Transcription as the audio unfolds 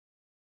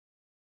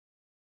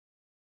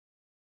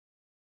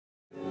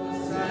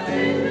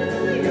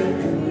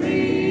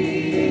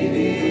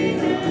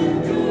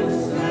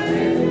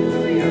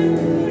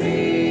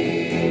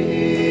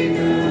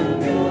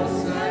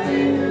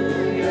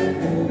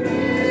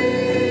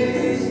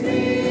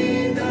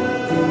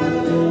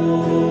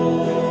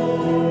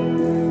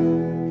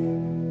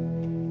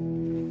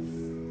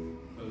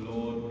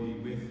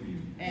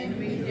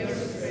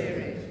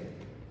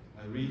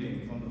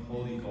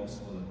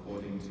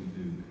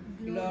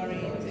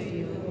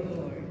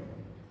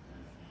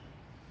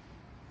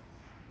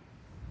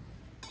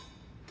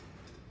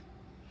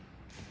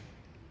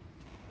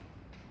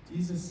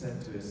Jesus said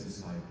to his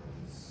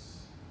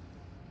disciples,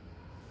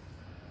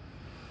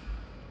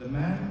 "The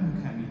man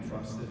who can be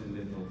trusted in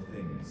little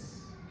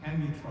things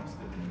can be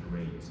trusted in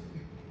great.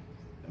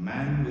 The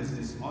man who is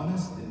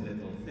dishonest in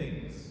little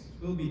things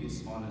will be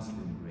dishonest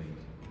in great.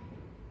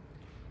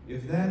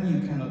 If then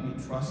you cannot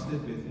be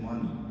trusted with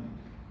money,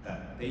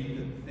 that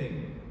tainted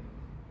thing,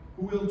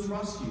 who will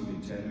trust you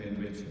with genuine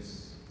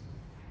riches?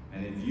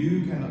 And if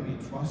you cannot be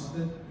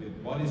trusted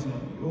with what is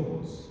not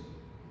yours,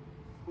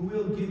 who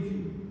will give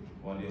you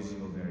what is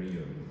your very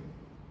own?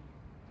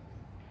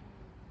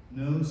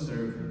 No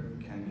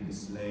servant can be the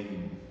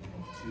slave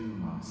of two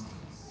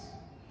masters.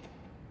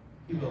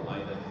 He will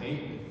either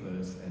hate the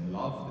first and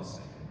love the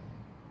second,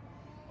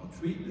 or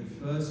treat the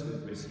first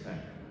with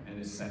respect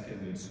and the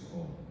second with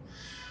scorn.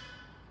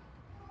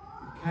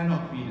 You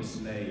cannot be the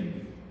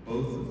slave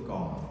both of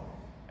God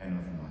and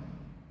of money."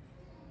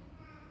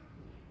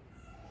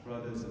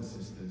 Brothers and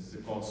sisters,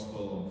 the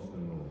Gospel of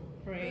the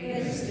Lord.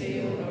 Praise to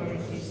you, Lord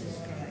Jesus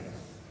Christ.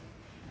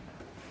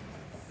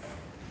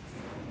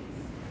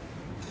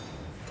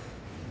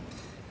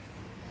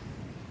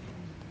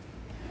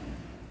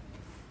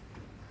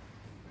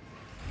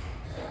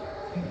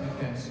 I think we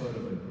can sort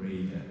of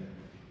agree that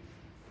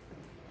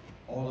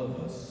all of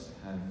us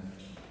have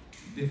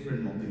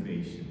different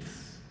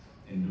motivations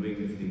in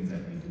doing the things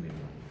that we do in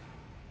life.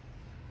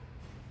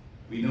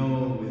 We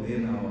know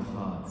within our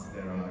hearts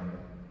there are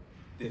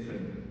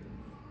different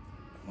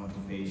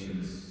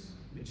motivations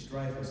which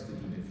drive us to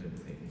do different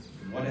things,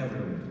 whatever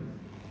we do.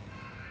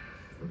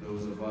 For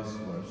those of us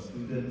who are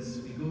students,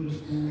 we go to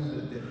school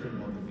with different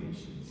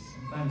motivations.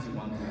 Sometimes we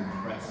want to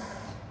impress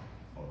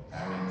our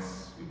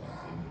parents, we want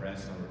to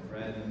impress our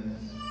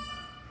friends,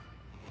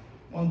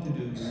 want to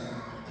do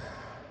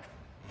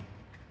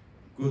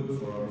good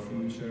for our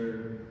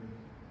future.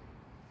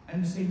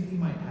 And the same thing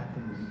might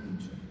happen with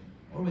the teacher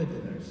or with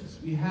the nurses.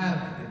 We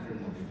have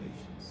different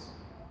motivations.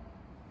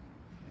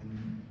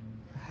 And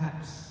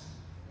perhaps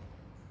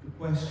the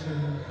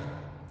question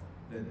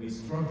that we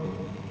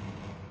struggle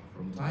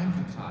from time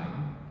to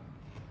time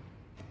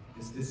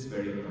is this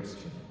very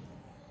question.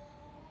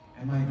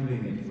 Am I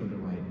doing it for the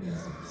right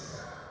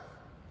reasons?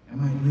 Am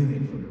I doing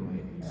it for the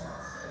right reasons?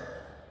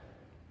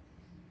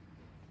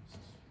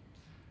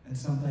 And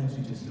sometimes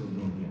we just don't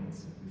know the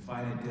answer. We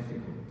find it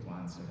difficult to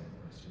answer that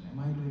question. Am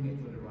I doing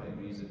it for the right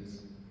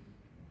reasons?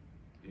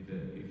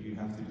 If you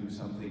have to do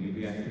something, if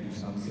we have to do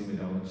something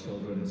with our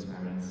children as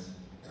parents,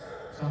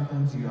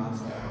 sometimes you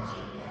ask the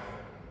question,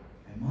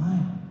 am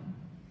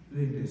I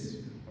doing this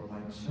for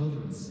my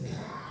children's sake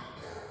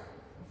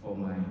or for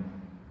my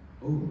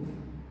own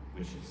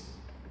wishes?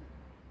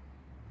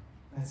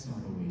 That's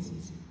not always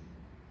easy.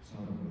 It's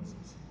not always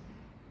easy.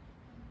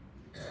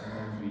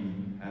 Sometimes we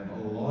have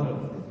a lot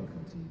of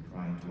difficulty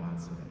trying to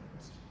answer that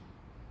question.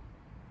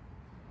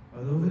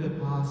 But over the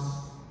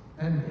past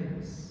 10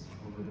 days,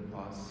 over the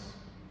past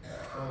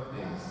 12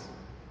 days,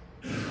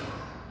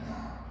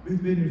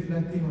 we've been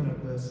reflecting on a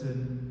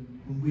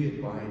person whom we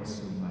admire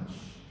so much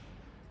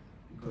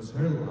because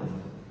her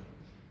life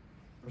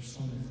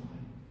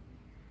personified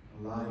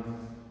a life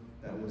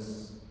that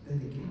was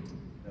dedicated,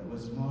 that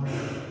was marked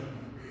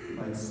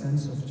by a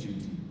sense of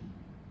duty,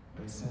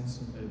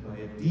 by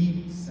a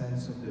deep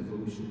sense of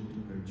devotion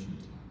to her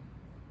duty.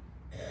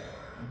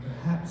 And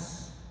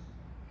perhaps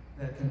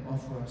that can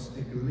offer us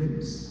a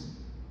glimpse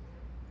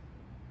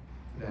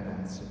to that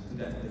answer, to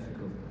that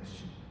difficult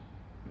question.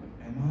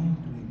 Am I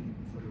doing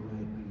it for the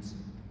right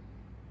reason?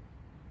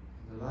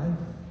 The life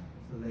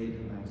of the late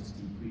Her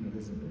Majesty Queen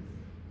Elizabeth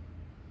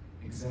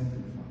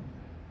exemplified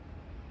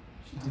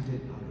that. She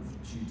did it out of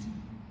duty,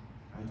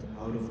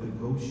 out of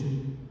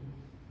devotion,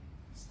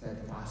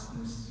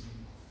 steadfastness,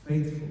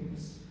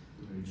 faithfulness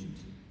to her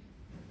duty.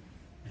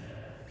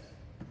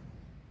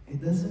 It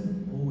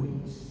doesn't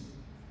always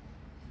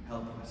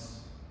help us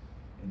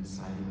in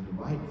deciding the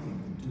right thing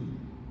to do,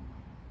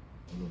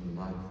 although the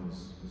life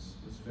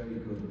was very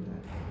good at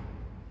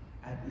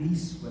that. At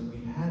least when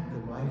we had the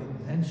right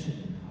intention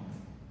in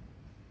heart,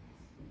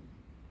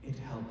 it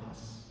helped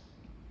us.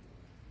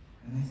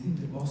 And I think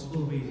the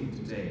gospel reading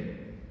today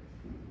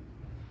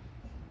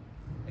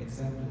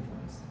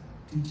exemplifies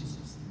that, teaches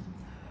us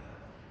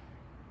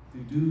to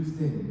do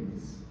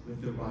things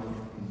with the right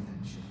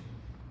intention.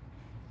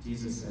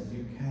 Jesus said,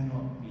 you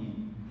cannot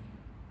be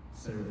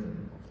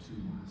servant of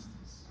two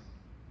masters.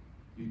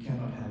 You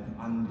cannot have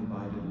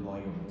undivided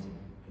loyalty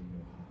in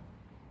your heart.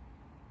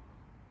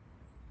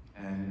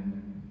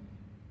 And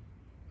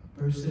a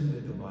person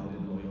with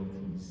divided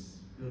loyalties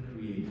will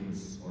create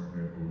his or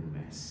her own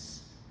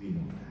mess. We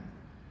know that.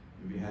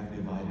 If we have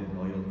divided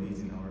loyalties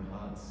in our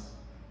hearts,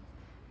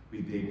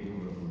 we dig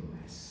our own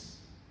mess.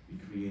 We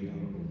create our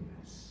own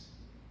mess.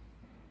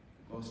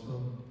 The gospel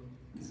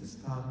is a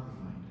stark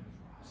reminder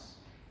for us.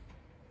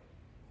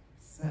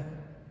 Sept,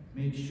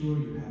 make sure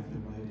you have the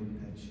right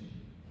intention.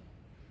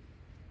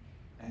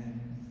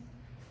 And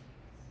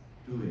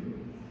do it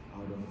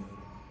out of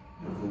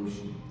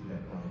devotion to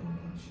that right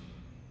intention.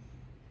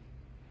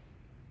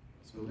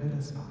 So let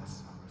us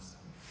ask ourselves,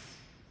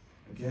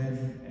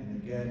 Again and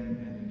again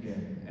and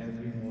again,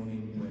 every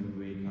morning when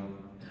we wake up,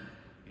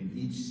 in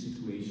each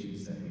situation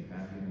that we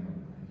have in our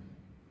life.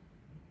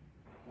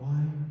 Why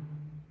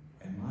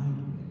am I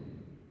doing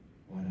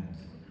what I'm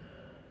doing?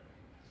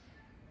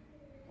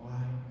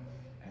 Why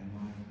am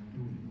I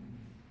doing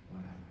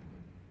what I'm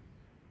doing?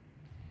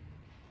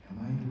 Am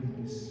I doing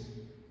this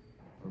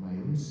for my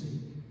own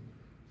sake?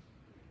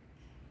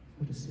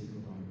 For the sake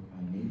of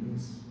my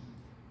neighbors?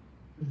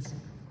 For the sake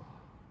of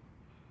God?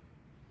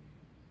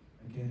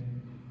 Again,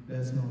 it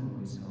does not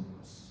always help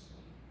us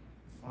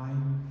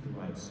find the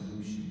right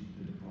solution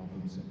to the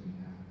problems that we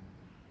have.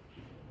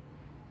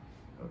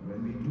 But when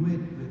we do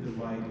it with the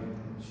right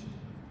intention,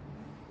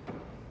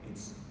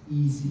 it's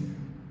easier,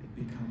 it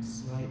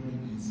becomes slightly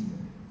easier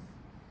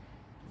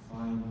to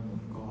find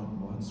what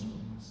God wants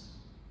from us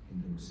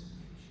in those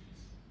situations.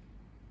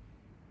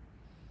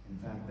 In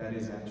fact, that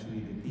is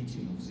actually the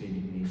teaching of St.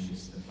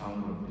 Ignatius, the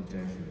founder of the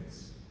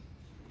Jesuits.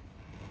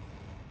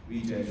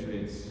 We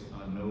Jesuits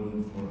are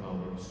known for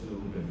our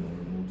slogan or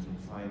motto,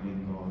 finding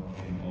God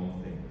in all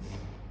things.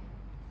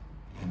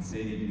 And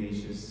St.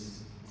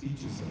 Ignatius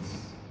teaches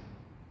us,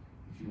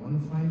 if you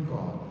want to find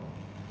God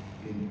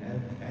in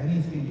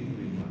anything you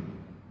do in life,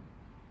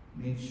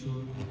 make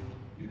sure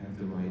you have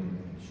the right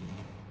intention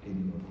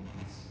in your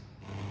hearts.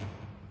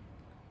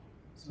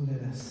 So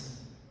let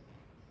us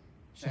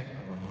check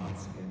our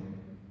hearts again,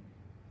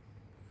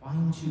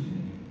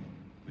 fine-tune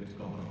it with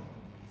God,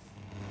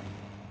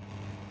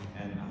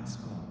 and ask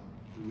God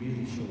to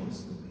really show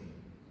us the way.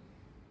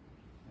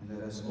 And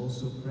let us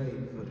also pray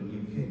for the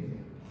new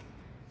king,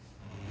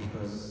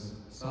 because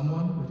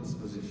someone with his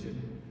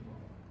position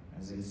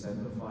as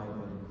exemplified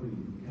by the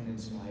Queen can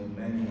inspire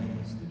many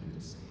others to do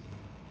the same.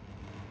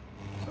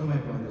 So my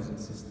brothers and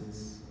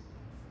sisters,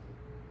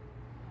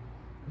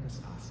 let us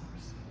ask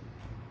ourselves,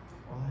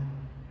 why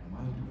am I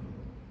doing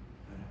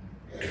what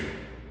I'm doing?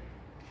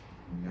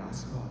 And we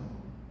ask God to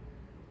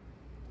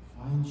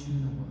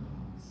fine-tune our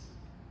hearts,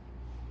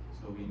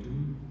 so we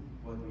do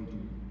what we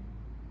do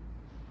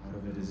out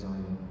of a desire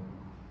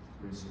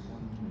to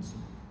respond to His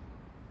love.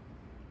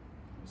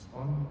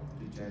 Respond to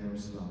the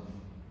generous love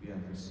we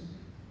have received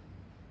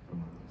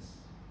from others.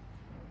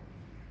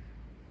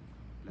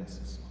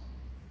 Bless us all.